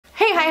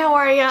how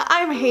are ya?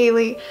 I'm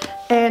Haley,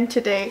 and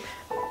today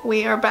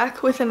we are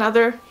back with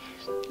another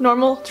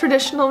normal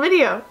traditional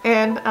video.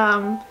 And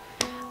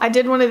I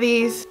did one of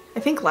these,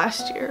 I think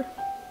last year,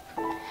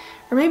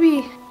 or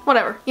maybe,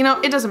 whatever, you know,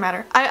 it doesn't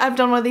matter. I've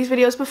done one of these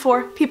videos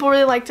before. People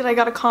really liked it. I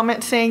got a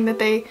comment saying that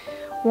they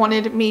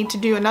wanted me to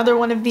do another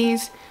one of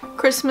these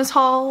Christmas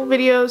haul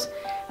videos,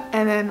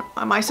 and then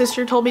my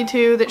sister told me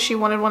too that she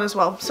wanted one as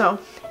well. So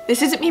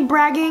this isn't me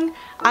bragging.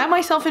 I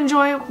myself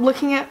enjoy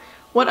looking at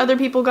what other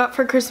people got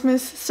for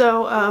Christmas,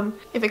 so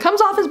if it comes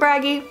off as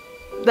braggy,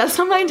 that's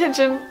not my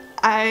intention.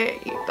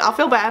 I'll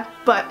feel bad,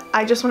 but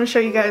I just want to show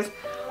you guys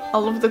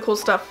all of the cool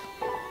stuff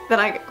that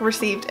I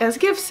received as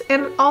gifts,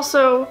 and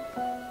also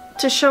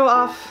to show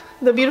off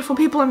the beautiful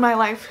people in my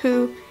life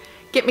who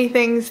get me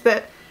things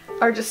that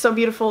are just so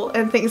beautiful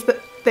and things that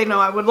they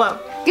know I would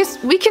love. I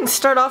guess we can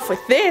start off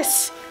with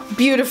this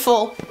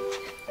beautiful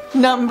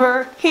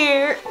number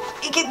here.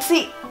 You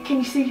can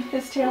you see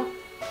his tail?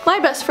 My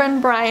best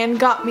friend Brian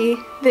got me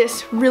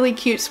this really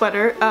cute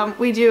sweater.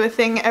 We do a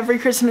thing every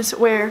Christmas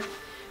where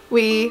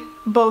we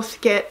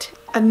both get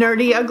a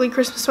nerdy ugly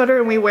Christmas sweater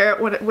and we wear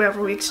it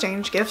whenever we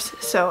exchange gifts.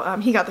 So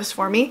he got this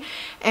for me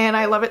and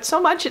I love it so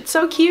much. It's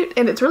so cute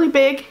and it's really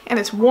big and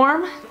it's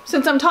warm.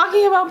 Since I'm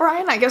talking about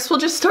Brian, I guess we'll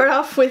just start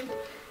off with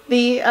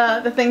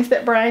the things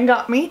that Brian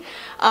got me.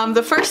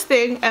 The first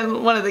thing,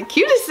 and one of the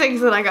cutest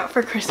things that I got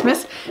for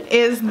Christmas,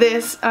 is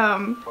this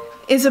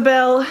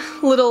Isabelle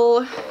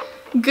little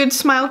Good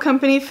Smile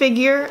Company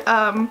figure.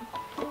 A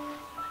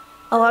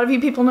lot of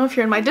you people know, if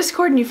you're in my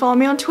Discord and you follow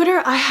me on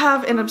Twitter, I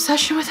have an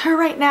obsession with her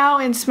right now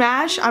in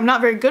Smash. I'm not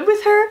very good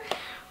with her,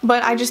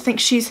 but I just think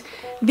she's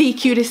the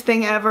cutest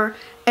thing ever,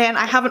 and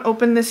I haven't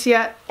opened this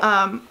yet.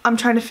 I'm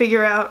trying to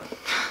figure out,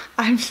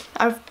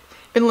 I've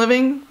been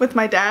living with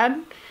my dad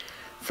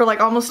for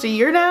like almost a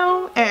year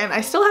now, and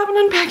I still haven't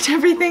unpacked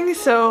everything,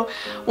 so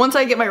once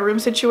I get my room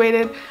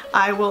situated,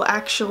 I will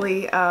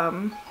actually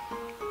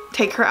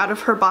take her out of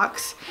her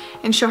box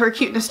and show her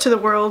cuteness to the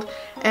world.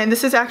 And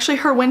this is actually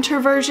her winter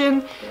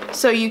version,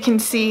 so you can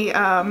see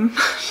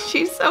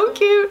she's so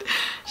cute.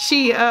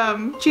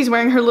 She's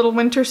wearing her little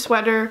winter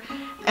sweater,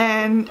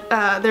 and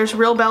there's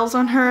real bells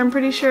on her, I'm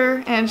pretty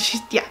sure, and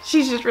she's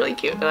just really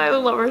cute and I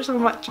love her so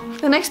much.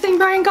 The next thing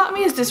Brian got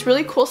me is this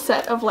really cool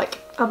set of like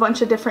a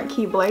bunch of different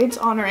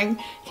Keyblades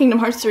honoring Kingdom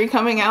Hearts 3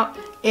 coming out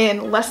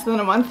in less than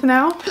a month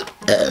now.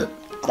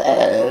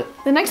 The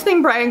next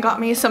thing Brian got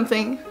me is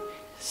something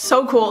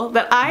so cool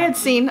that I had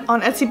seen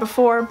on Etsy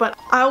before, but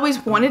I always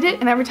wanted it,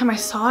 and every time I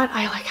saw it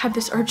I like had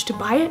this urge to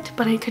buy it,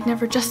 but I could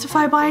never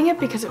justify buying it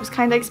because it was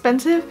kind of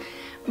expensive.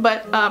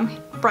 But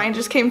Brian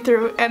just came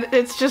through and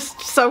it's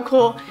just so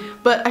cool,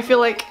 but I feel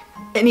like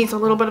it needs a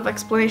little bit of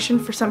explanation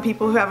for some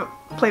people who haven't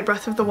played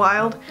Breath of the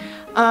Wild.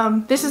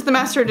 This is the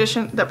Master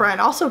Edition that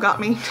Brian also got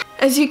me.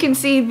 As you can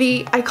see,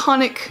 the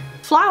iconic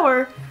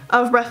flower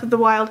of Breath of the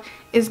Wild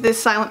is this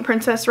Silent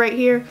Princess right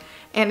here,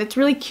 and it's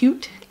really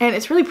cute and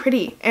it's really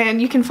pretty,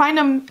 and you can find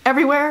them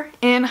everywhere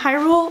in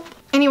Hyrule.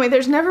 Anyway,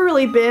 there's never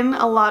really been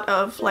a lot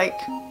of like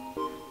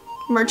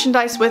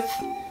merchandise with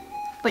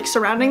like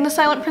surrounding the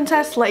Silent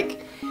Princess.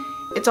 Like,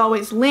 it's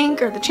always Link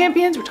or the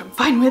champions, which I'm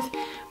fine with,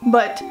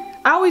 but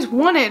I always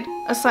wanted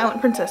a Silent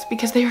Princess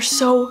because they are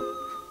so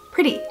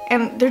pretty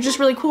and they're just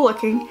really cool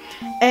looking,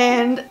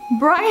 and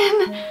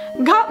Brian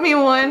got me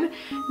one.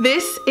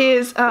 This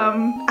is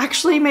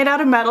actually made out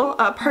of metal.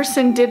 A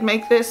person did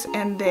make this,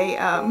 and they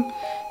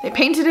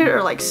painted it,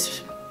 or like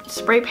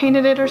spray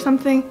painted it or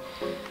something,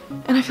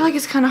 and I feel like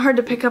it's kind of hard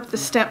to pick up the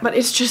stamp, but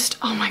it's just,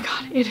 oh my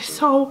god, it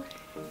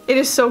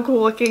is so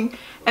cool looking,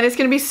 and it's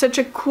gonna be such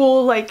a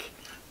cool like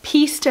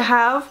piece to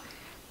have,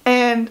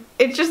 and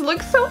it just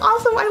looks so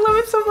awesome. I love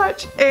it so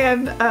much,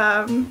 and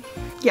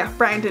yeah,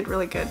 Brian did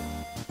really good.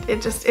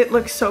 It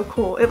looks so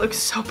cool. It looks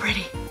so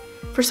pretty.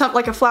 For something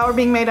like a flower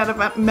being made out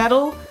of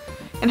metal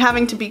and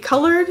having to be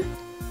colored,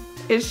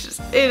 it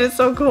is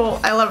so cool.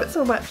 I love it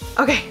so much.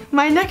 Okay,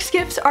 my next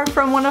gifts are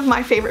from one of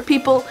my favorite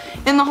people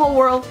in the whole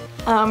world,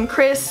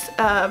 Chris.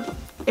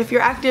 If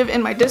you're active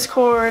in my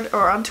Discord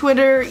or on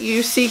Twitter,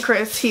 you see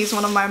Chris. He's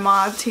one of my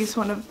mods. He's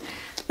one of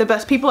the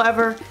best people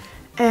ever,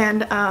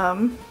 and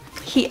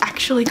he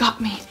actually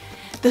got me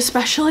the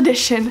special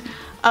edition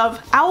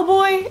of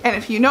Owlboy, and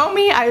if you know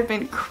me, I've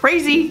been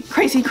crazy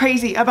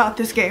about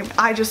this game.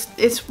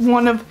 It's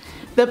one of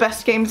the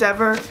best games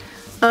ever.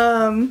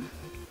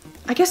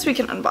 I guess we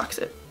can unbox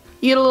it.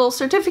 You get a little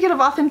certificate of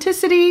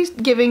authenticity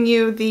giving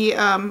you the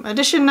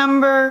edition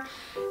number,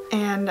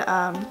 and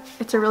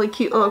it's a really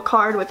cute little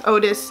card with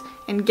Otis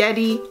and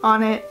Geddy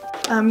on it.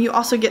 You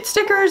also get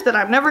stickers that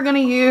I'm never gonna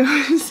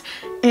use,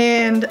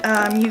 and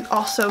you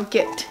also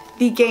get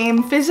the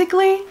game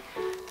physically.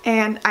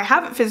 And I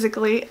have it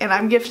physically, and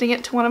I'm gifting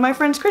it to one of my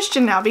friends,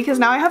 Christian, now, because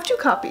now I have 2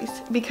 copies.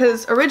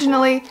 Because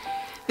originally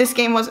this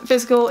game wasn't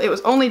physical, it was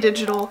only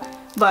digital,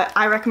 but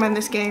I recommend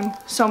this game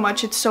so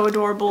much. It's so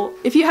adorable.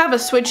 If you have a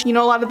Switch, you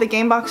know a lot of the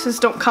game boxes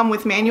don't come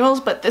with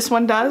manuals, but this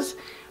one does,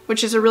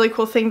 which is a really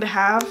cool thing to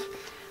have.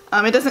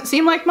 It doesn't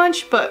seem like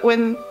much, but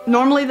when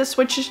normally the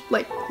Switch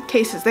like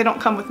cases. They don't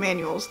come with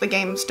manuals. The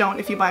games don't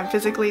if you buy them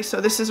physically, so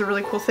this is a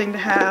really cool thing to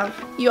have.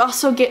 You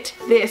also get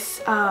this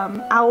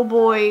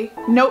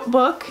Owlboy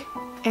notebook,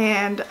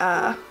 and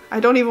I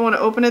don't even want to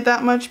open it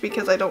that much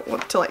because I don't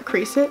want to like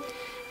crease it.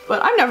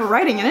 But I'm never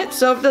writing in it,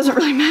 so it doesn't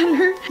really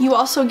matter. You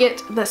also get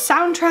the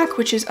soundtrack,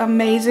 which is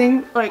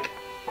amazing. Like,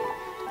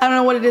 I don't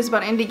know what it is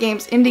about indie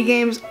games. Indie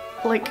games,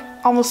 like,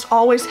 almost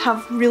always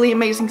have really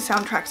amazing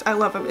soundtracks. I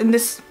love them, and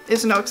this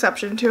is no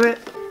exception to it.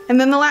 And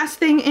then the last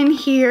thing in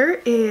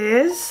here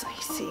is, let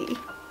me see.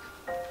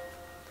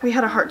 We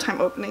had a hard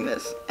time opening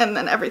this, and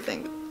then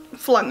everything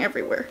flung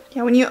everywhere.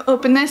 Yeah, when you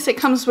open this, it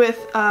comes with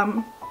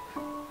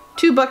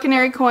 2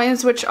 Buccanary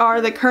coins, which are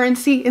the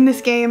currency in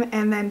this game,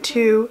 and then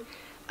 2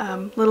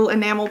 little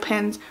enamel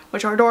pins,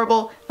 which are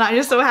adorable, and I'm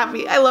just so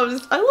happy. I love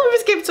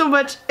this game so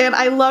much, and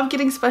I love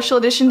getting special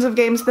editions of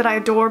games that I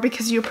adore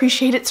because you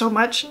appreciate it so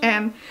much,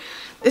 and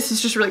this is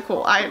just really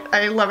cool.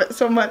 I love it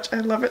so much. I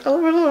love it. I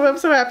love it. I love it. I'm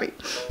so happy.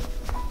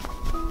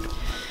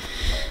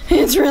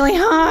 It's really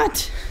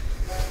hot.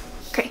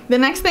 Okay, the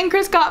next thing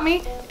Chris got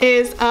me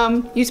is,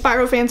 you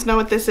Spyro fans know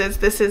what this is.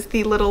 This is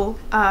the little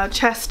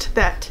chest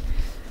that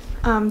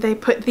they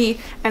put the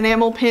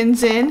enamel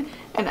pins in,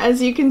 and as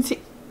you can see,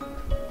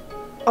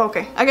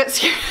 okay, I got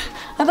scared.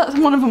 I thought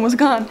one of them was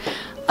gone.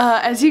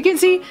 As you can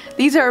see,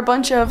 these are a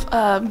bunch of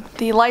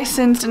the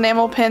licensed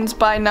enamel pins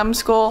by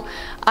Numskull.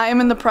 I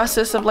am in the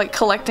process of like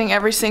collecting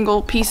every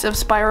single piece of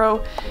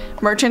Spyro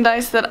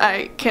merchandise that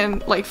I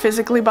can like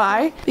physically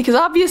buy, because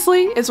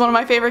obviously it's one of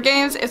my favorite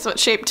games. It's what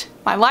shaped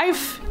my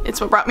life.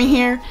 It's what brought me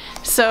here.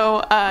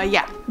 So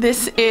yeah,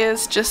 this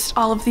is just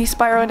all of these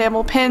Spyro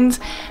enamel pins,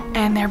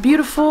 and they're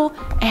beautiful,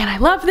 and I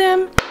love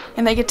them,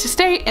 and they get to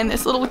stay in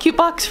this little cute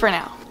box for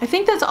now. I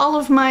think that's all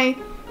of my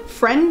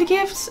friend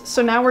gifts,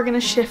 so now we're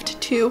gonna shift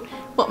to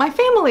what my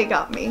family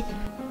got me.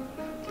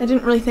 I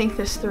didn't really think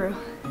this through.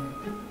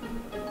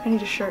 I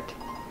need a shirt.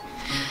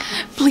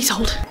 Please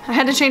hold. I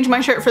had to change my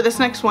shirt for this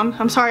next one.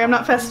 I'm sorry, I'm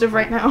not festive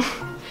right now.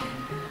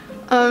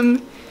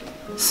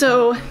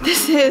 So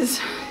this is,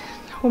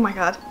 oh my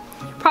god,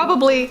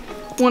 probably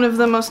one of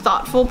the most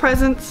thoughtful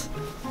presents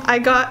I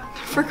got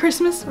for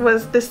Christmas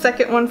was the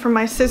second one from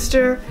my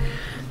sister,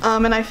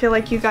 and I feel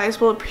like you guys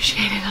will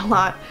appreciate it a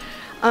lot.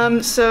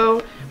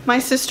 So my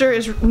sister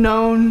is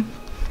known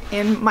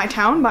in my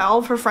town by all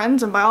of her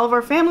friends and by all of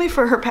our family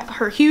for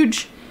her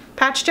huge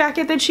patch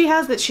jacket that she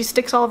has that she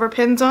sticks all of her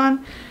pins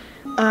on.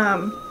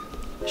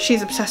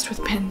 She's obsessed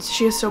with pins.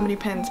 She has so many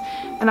pins,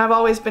 and I've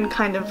always been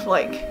kind of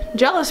like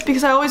jealous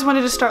because I always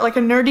wanted to start like a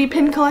nerdy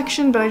pin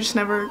collection, but I just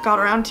never got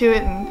around to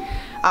it, and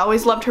I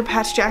always loved her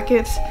patch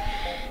jackets.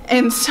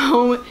 And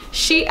so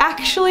she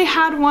actually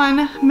had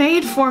one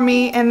made for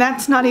me, and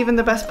that's not even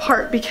the best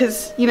part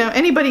because, you know,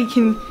 anybody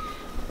can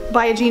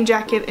buy a jean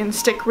jacket and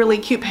stick really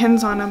cute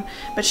pins on them,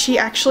 but she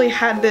actually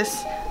had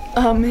this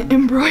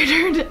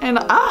embroidered, and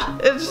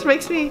it just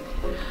makes me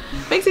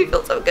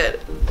feel so good.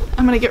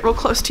 I'm gonna get real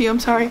close to you, I'm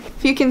sorry.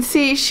 If you can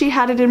see, she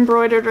had it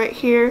embroidered right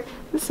here.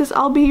 This is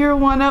 "I'll be your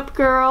one-up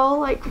girl,"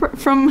 like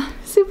from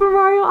Super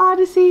Mario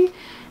Odyssey,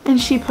 and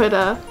she put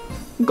a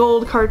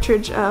gold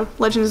cartridge,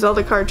 Legend of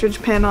Zelda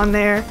cartridge pin on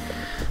there.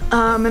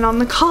 And on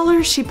the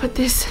collar, she put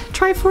this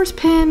Triforce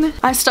pin.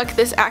 I stuck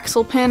this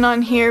Axel pin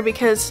on here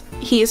because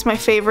he is my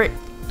favorite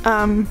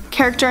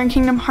character in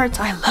Kingdom Hearts.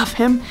 I love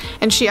him,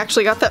 and she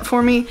actually got that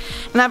for me.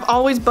 And I've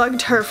always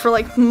bugged her for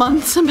like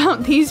months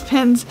about these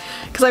pins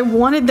because I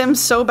wanted them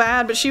so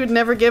bad, but she would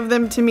never give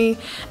them to me,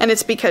 and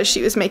it's because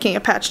she was making a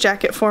patch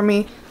jacket for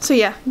me. So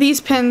yeah,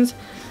 these pins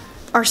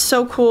are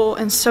so cool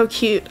and so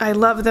cute. I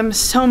love them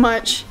so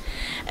much.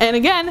 And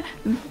again,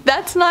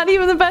 that's not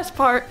even the best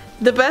part.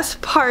 The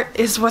best part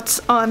is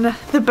what's on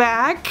the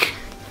back.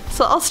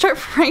 So I'll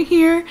start right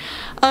here.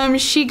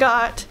 She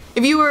got,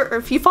 if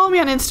you follow me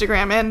on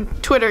Instagram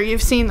and Twitter,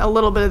 you've seen a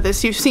little bit of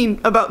this. You've seen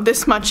about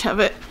this much of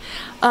it.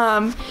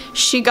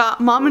 She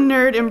got Mama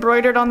Nerd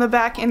embroidered on the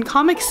back in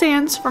Comic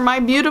Sans for my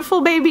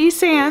beautiful baby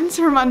Sans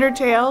from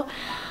Undertale.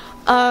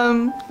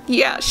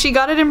 Yeah, she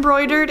got it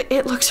embroidered.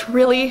 It looks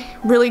really,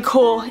 really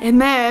cool.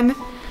 And then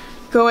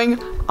going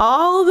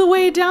all the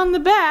way down the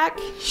back,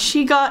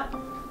 she got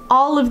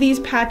all of these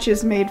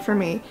patches made for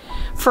me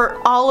for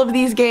all of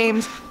these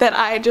games that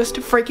I just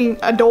freaking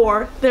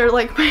adore. They're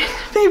like my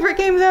favorite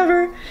games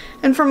ever,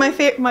 and for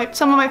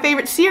some of my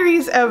favorite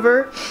series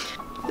ever.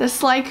 The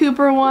Sly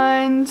Cooper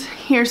ones.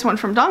 Here's one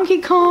from Donkey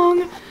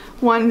Kong,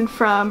 one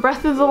from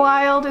Breath of the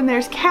Wild, and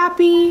there's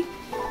Cappy.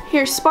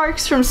 Here's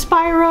Sparks from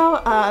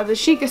Spyro, the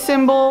Sheikah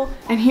symbol,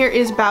 and here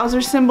is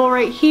Bowser symbol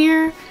right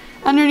here.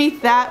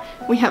 Underneath that,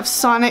 we have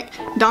Sonic,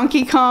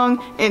 Donkey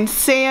Kong, and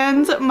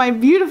Sans, my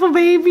beautiful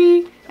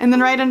baby. And then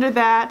right under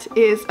that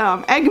is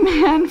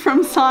Eggman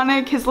from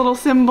Sonic, his little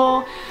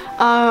symbol,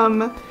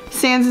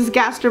 Sans'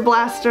 Gaster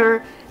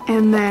Blaster,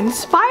 and then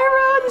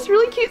Spyro, this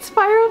really cute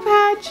Spyro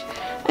patch.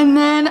 And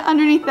then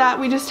underneath that,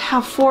 we just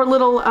have 4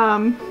 little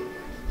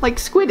like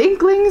squid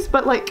inklings,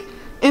 but like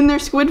in their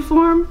squid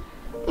form,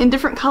 in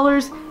different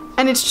colors.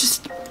 And it's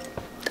just,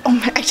 oh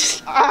my,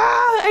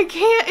 I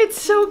can't,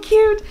 it's so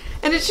cute.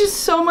 And it's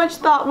just so much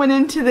thought went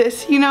into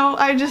this, you know,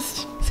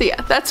 So yeah,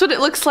 that's what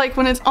it looks like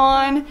when it's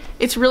on.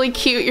 It's really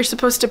cute. You're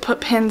supposed to put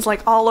pins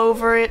like all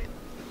over it.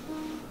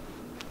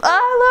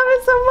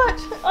 I love it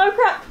so much. Oh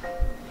crap.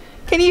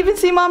 Can you even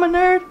see Mama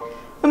Nerd?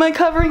 Am I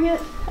covering it?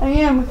 I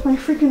am with my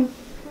freaking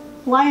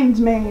lion's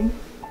mane.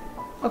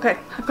 Okay,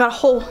 I've got a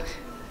whole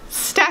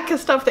stack of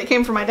stuff that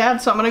came from my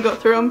dad, so I'm gonna go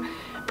through them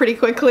pretty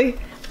quickly.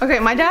 Okay,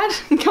 my dad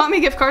got me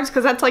gift cards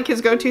because that's like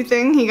his go-to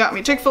thing. He got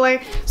me Chick-fil-A,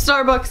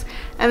 Starbucks,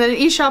 and then an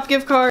eShop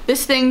gift card.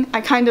 This thing, I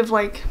kind of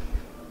like,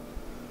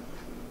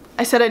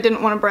 I said I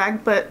didn't want to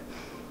brag, but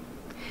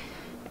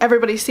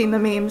everybody's seen the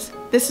memes.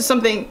 This is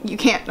something you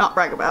can't not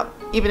brag about,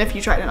 even if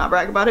you try to not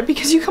brag about it,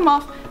 because you come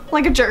off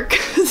like a jerk.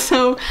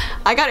 So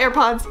I got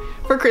AirPods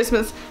for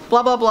Christmas,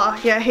 blah blah blah.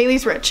 Yeah,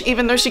 Haley's rich,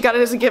 even though she got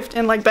it as a gift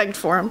and like begged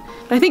for him.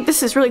 But I think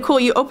this is really cool.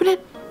 You open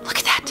it, look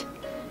at that.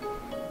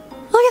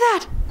 Look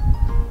at that.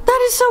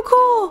 That is so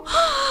cool.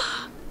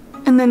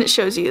 And then it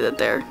shows you that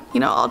they're, you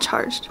know, all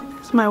charged.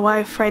 It's my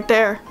wife right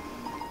there.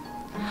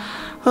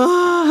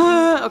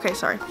 Okay,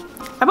 sorry.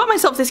 I bought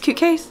myself this cute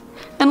case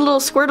and a little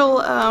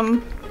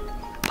Squirtle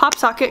pop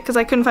socket because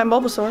I couldn't find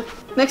Bulbasaur.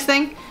 Next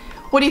thing,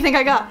 what do you think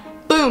I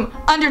got? Boom,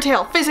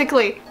 Undertale,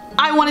 physically.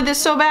 I wanted this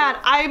so bad.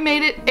 I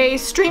made it a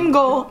stream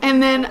goal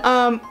and then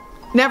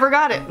never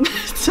got it.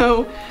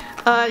 So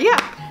yeah,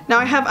 now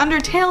I have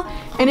Undertale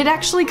and it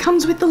actually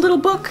comes with the little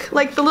book,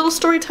 like the little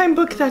storytime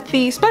book that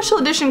the special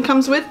edition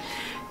comes with.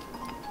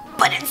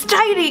 But it's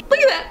tiny. Look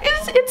at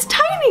that, it's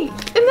tiny.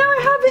 And now I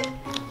have it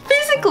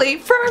physically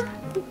for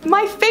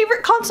my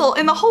favorite console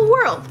in the whole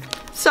world.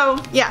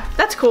 So yeah,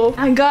 that's cool.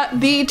 I got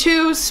the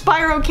 2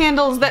 Spyro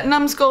candles that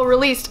Numskull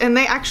released and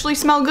they actually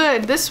smell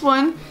good. This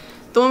one,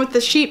 the one with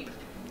the sheep,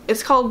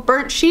 it's called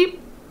Burnt Sheep.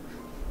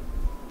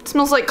 It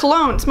smells like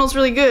cologne, it smells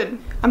really good.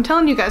 I'm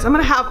telling you guys, I'm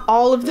gonna have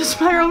all of the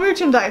Spyro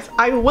merchandise.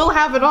 I will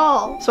have it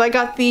all. So I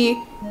got the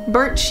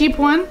Burnt Sheep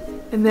one,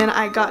 and then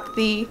I got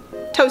the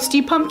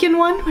Toasty Pumpkin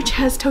one, which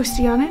has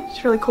Toasty on it.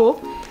 It's really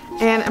cool.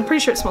 And I'm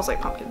pretty sure it smells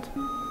like pumpkins.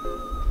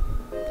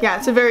 Yeah,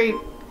 it's a very,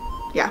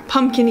 yeah,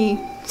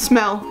 pumpkin-y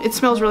smell. It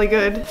smells really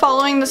good.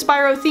 Following the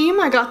Spyro theme,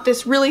 I got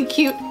this really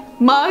cute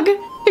mug.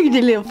 Look at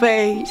the little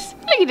face.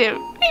 Look at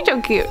him, he's so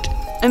cute.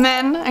 And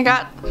then I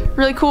got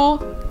really cool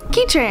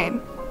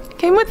keychain.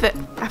 Came with it.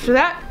 After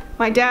that,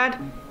 my dad,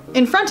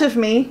 in front of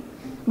me,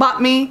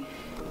 bought me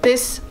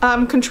this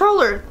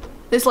controller.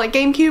 This like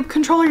GameCube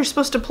controller you're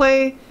supposed to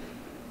play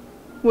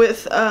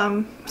with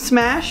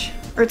Smash,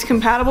 or it's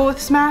compatible with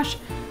Smash.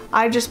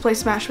 I just play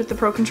Smash with the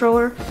Pro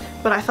Controller,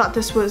 but I thought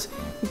this was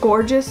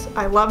gorgeous.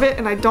 I love it,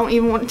 and I don't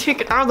even want to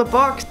take it out of the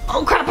box.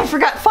 Oh crap, I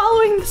forgot.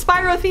 Following the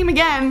Spyro theme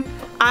again,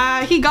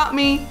 he got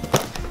me,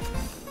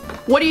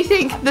 what do you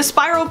think? The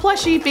Spyro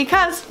plushie,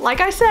 because, like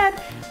I said,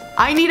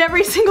 I need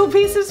every single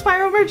piece of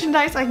Spyro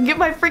merchandise I can get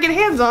my friggin'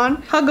 hands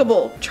on.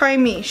 Huggable, try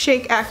me,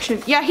 shake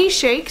action. Yeah, he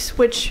shakes,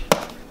 which,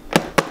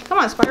 come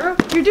on Spyro,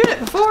 you're doing it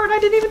before and I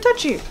didn't even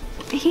touch you.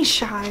 He's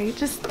shy,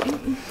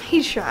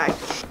 he's shy.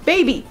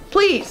 Baby,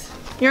 please,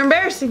 you're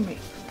embarrassing me.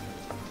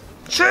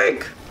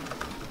 Shake!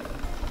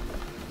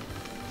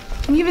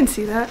 Can you even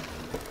see that?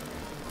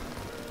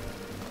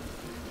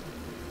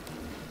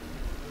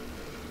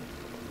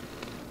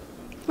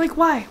 Like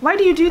why? Why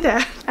do you do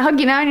that? I hug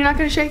you now and you're not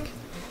gonna shake?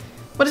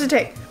 What does it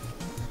take?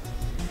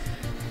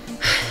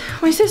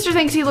 My sister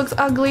thinks he looks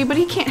ugly, but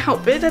he can't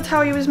help it. That's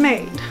how he was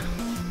made.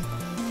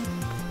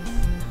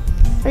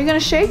 Are you gonna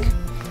shake?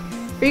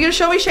 Are you gonna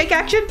show me shake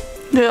action?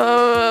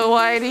 No,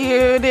 why do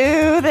you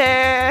do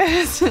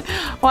this?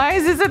 Why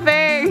is this a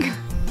thing?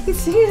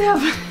 He's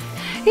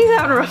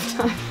having a rough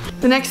time.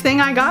 The next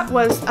thing I got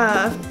was,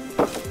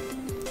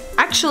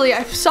 actually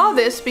I saw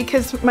this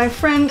because my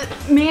friend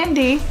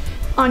Mandy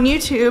on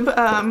YouTube,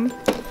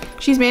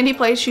 she's Mandy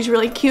Plays, she's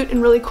really cute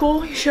and really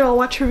cool. You should all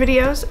watch her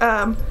videos.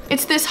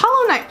 It's this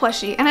Hollow Knight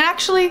plushie and it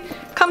actually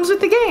comes with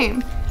the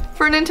game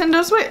for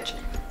Nintendo Switch.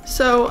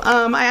 So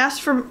I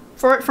asked for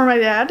it for my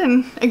dad,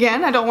 and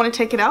again, I don't want to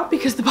take it out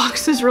because the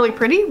box is really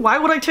pretty. Why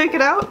would I take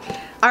it out?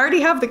 I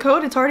already have the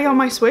code, it's already on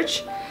my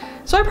Switch.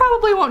 So I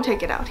probably won't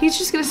take it out. He's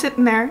just gonna sit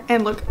in there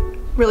and look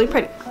really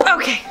pretty.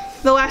 Okay,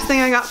 the last thing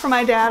I got from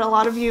my dad, a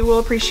lot of you will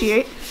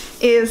appreciate,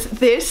 is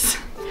this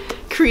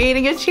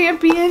Creating a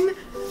Champion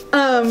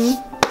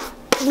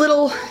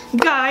little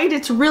guide.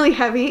 It's really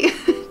heavy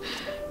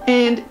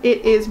and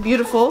it is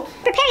beautiful.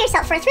 Prepare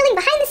yourself for a thrilling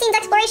behind-the-scenes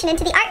exploration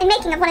into the art and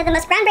making of one of the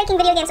most groundbreaking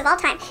video games of all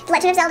time, The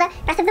Legend of Zelda: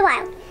 Breath of the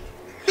Wild.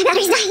 My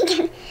battery's dying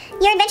again.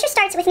 Your adventure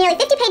starts with nearly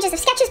 50 pages of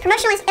sketches,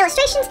 promotional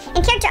illustrations,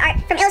 and character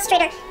art from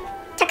illustrator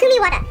Takumi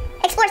Wada.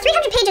 Explore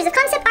 300 pages of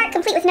concept art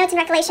complete with notes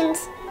and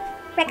recollections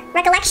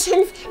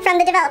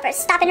from the developers.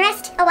 Stop and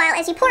rest a while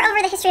as you pore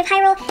over the history of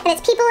Hyrule and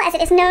its people as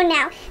it is known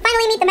now.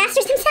 Finally meet the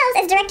masters themselves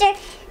as director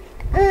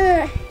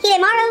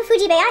Hidemaru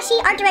Fujibayashi,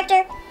 art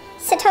director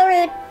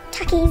Satoru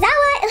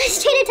Takizawa,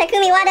 illustrator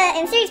Takumi Wada,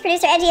 and series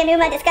producer Eiji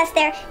Aonuma discuss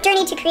their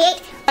journey to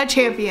create a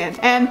champion.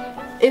 And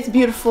it's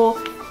beautiful.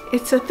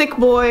 It's a thick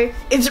boy.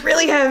 It's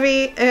really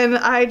heavy, and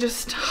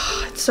it's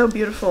so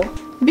beautiful.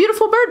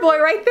 Beautiful bird boy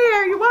right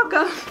there. You're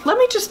welcome. Let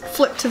me just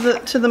flip to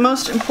the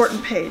most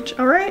important page.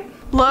 All right.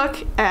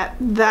 Look at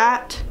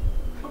that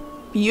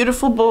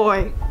beautiful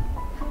boy.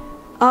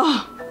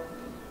 Oh,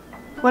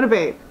 what a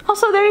babe.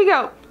 Also, there you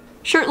go.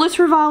 Shirtless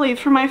Rivali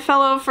for my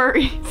fellow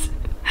furries.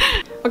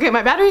 Okay,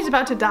 my battery's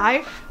about to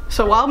die,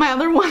 so while my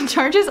other one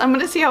charges, I'm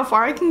gonna see how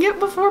far I can get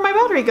before my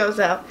battery goes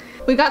out.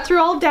 We got through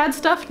all Dad's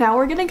stuff, now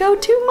we're gonna go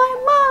to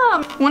my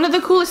mom. One of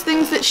the coolest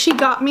things that she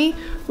got me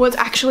was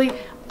actually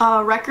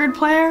a record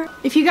player.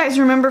 If you guys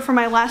remember from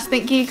my last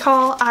Think Geek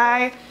haul,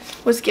 I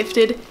was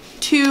gifted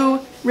 2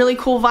 really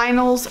cool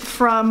vinyls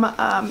from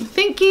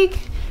Think Geek,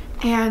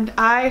 and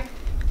I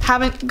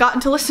haven't gotten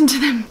to listen to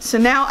them. So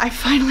now I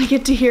finally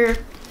get to hear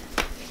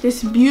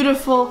this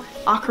beautiful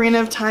Ocarina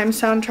of Time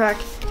soundtrack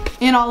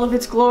in all of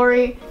its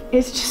glory.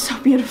 It's just so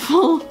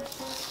beautiful.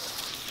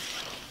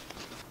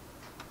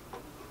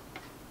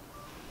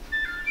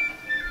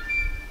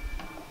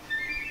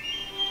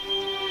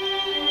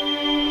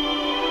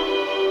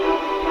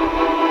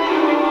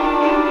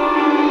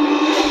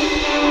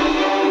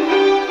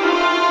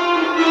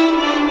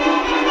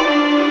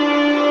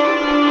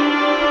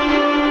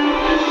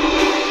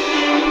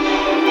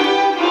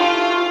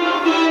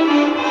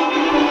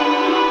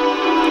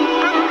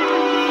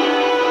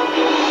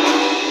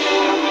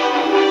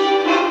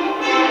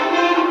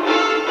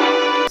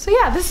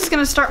 This is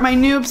gonna start my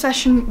new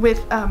obsession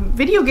with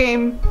video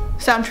game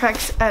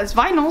soundtracks as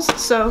vinyls,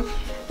 so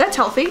that's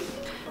healthy.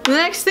 The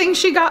next thing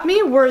she got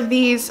me were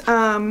these,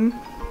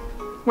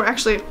 were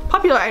actually a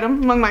popular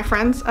item among my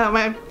friends.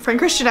 My friend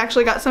Christian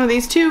actually got some of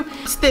these too.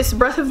 It's this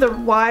Breath of the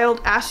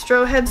Wild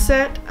Astro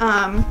headset.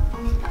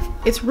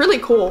 It's really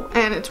cool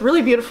and it's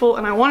really beautiful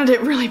and I wanted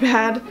it really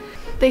bad.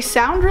 They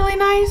sound really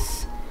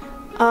nice.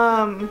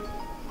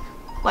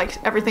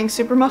 Like everything's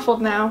super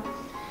muffled now.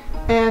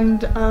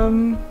 And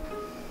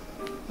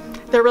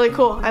they're really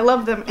cool. I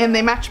love them and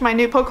they match my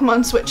new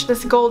Pokemon Switch.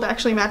 This gold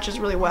actually matches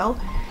really well.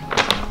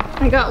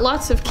 I got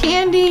lots of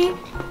candy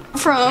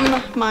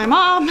from my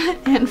mom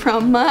and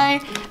from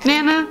my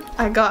Nana.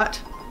 I got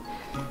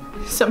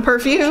some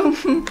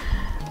perfume.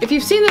 If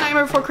you've seen The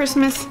Nightmare Before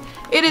Christmas,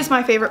 it is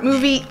my favorite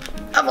movie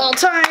of all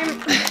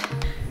time.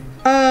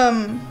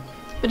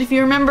 But if you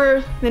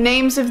remember the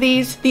names of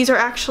these are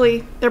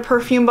actually, they're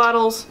perfume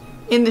bottles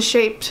in the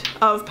shape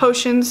of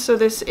potions. So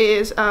this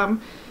is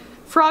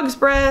Frog's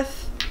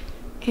Breath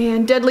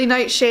and Deadly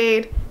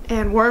Nightshade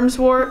and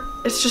Wormswort.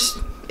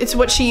 It's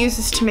what she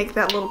uses to make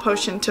that little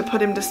potion to put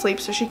him to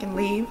sleep so she can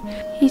leave.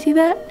 You see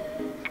that?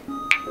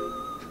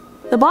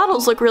 The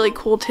bottles look really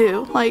cool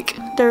too. Like,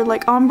 they're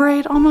like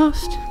ombre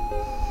almost.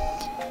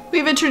 We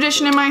have a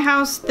tradition in my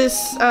house.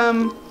 This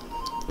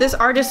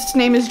artist's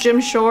name is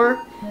Jim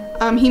Shore.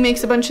 He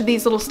makes a bunch of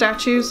these little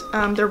statues.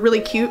 They're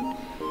really cute.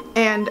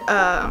 And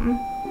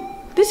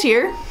this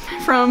year,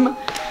 from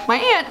my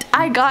aunt,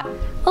 I got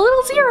a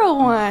little Zero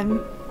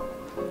one.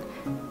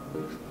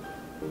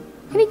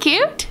 Isn't he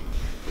cute?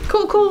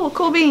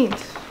 Cool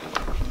beans.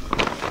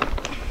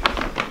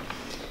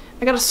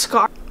 I got a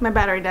scarf. My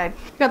battery died.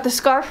 Got the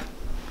scarf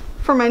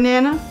for my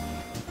Nana.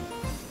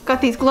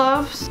 Got these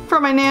gloves for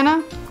my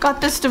Nana.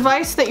 Got this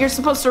device that you're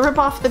supposed to rip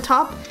off the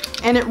top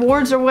and it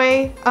wards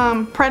away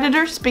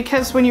predators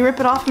because when you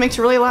rip it off it makes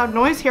a really loud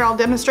noise. Here, I'll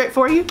demonstrate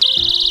for you.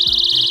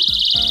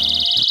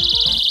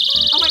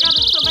 Oh my god,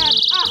 it's so bad.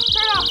 Ah,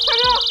 turn it off, turn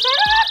it off, turn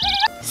it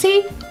off!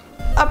 See?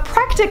 A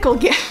practical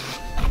gift.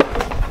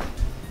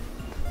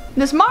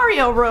 This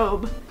Mario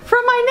robe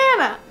from my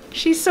Nana.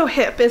 She's so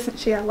hip, isn't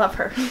she? I love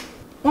her.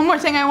 One more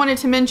thing I wanted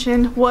to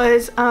mention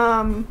was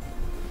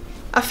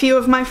a few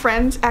of my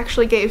friends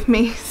actually gave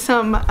me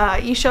some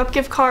eShop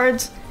gift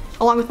cards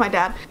along with my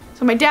dad.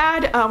 So my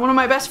dad, one of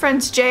my best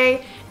friends,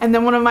 Jay, and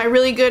then one of my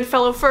really good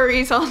fellow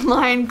furries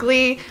online,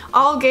 Glee,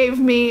 all gave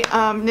me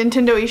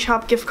Nintendo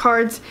eShop gift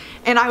cards,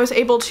 and I was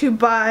able to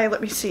buy,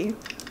 let me see,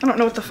 I don't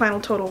know what the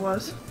final total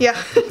was.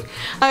 Yeah,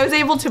 I was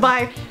able to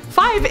buy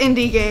 5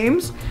 indie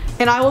games,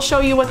 and I will show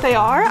you what they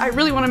are. I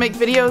really want to make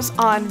videos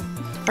on,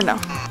 or no.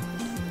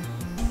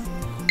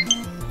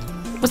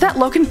 Was that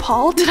Logan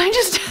Paul? Did I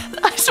just,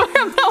 I swear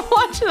I'm not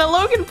watching a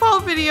Logan Paul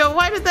video.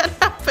 Why did that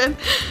happen?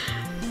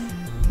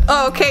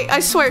 Oh, okay,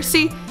 I swear,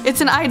 see, it's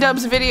an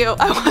iDubbbz video.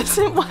 I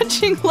wasn't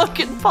watching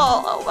Logan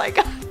Paul, oh my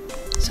god.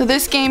 So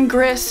this game,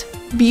 Gris,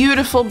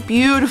 beautiful,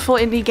 beautiful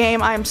indie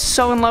game. I am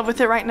so in love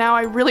with it right now.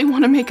 I really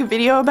want to make a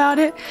video about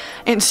it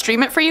and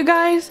stream it for you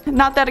guys.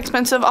 Not that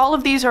expensive. All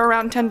of these are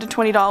around $10 to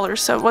 $20,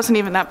 so it wasn't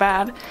even that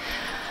bad.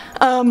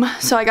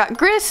 So I got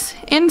Gris,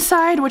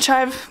 Inside, which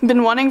I've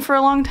been wanting for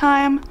a long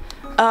time.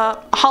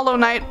 Hollow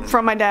Knight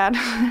from my dad.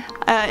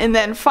 And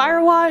then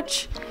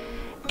Firewatch.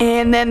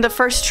 And then The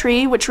First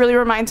Tree, which really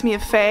reminds me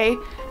of Faye.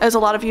 As a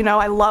lot of you know,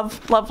 I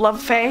love, love,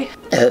 love Faye.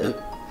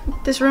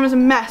 This room is a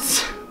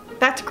mess.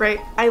 That's great.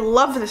 I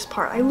love this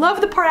part. I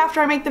love the part after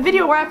I make the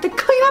video where I have to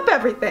clean up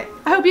everything.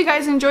 I hope you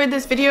guys enjoyed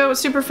this video. It was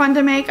super fun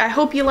to make. I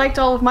hope you liked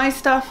all of my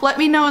stuff. Let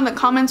me know in the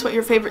comments what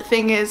your favorite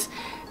thing is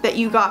that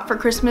you got for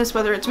Christmas,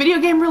 whether it's video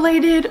game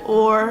related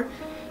or,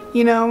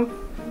 you know,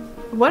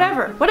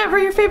 whatever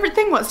your favorite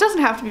thing was. It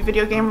doesn't have to be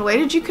video game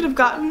related. You could have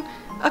gotten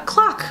a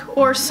clock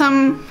or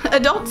some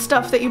adult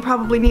stuff that you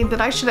probably need that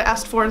I should have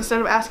asked for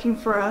instead of asking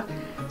for a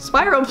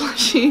Spyro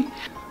plushie.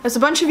 as a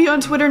bunch of you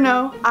on Twitter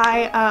know,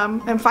 I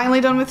am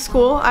finally done with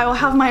school. I will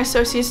have my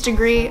associate's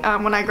degree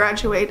when I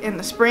graduate in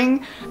the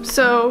spring,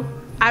 so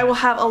I will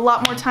have a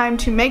lot more time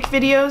to make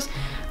videos.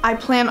 I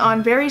plan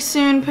on very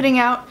soon putting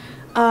out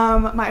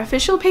my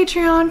official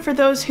Patreon for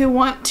those who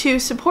want to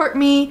support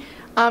me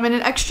in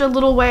an extra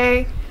little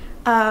way.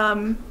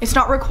 It's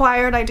not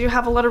required. I do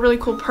have a lot of really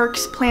cool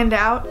perks planned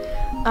out.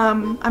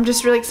 I'm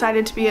just really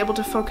excited to be able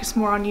to focus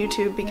more on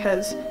YouTube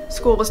because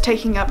school was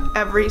taking up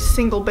every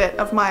single bit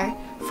of my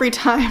free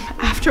time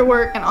after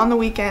work and on the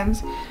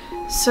weekends.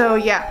 So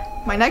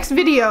yeah, my next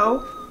video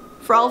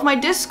for all of my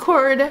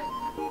Discord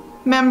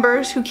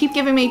members who keep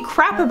giving me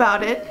crap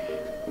about it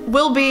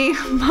will be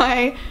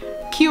my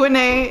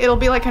Q&A. It'll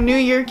be like a New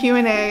Year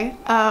Q&A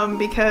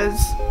because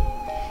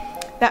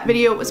that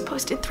video was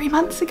posted 3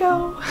 months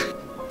ago.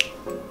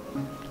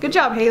 Good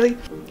job, Haley.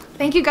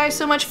 Thank you guys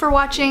so much for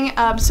watching.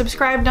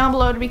 Subscribe down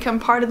below to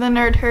become part of the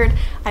Nerd Herd.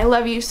 I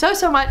love you so,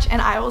 so much,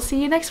 and I will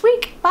see you next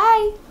week.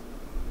 Bye!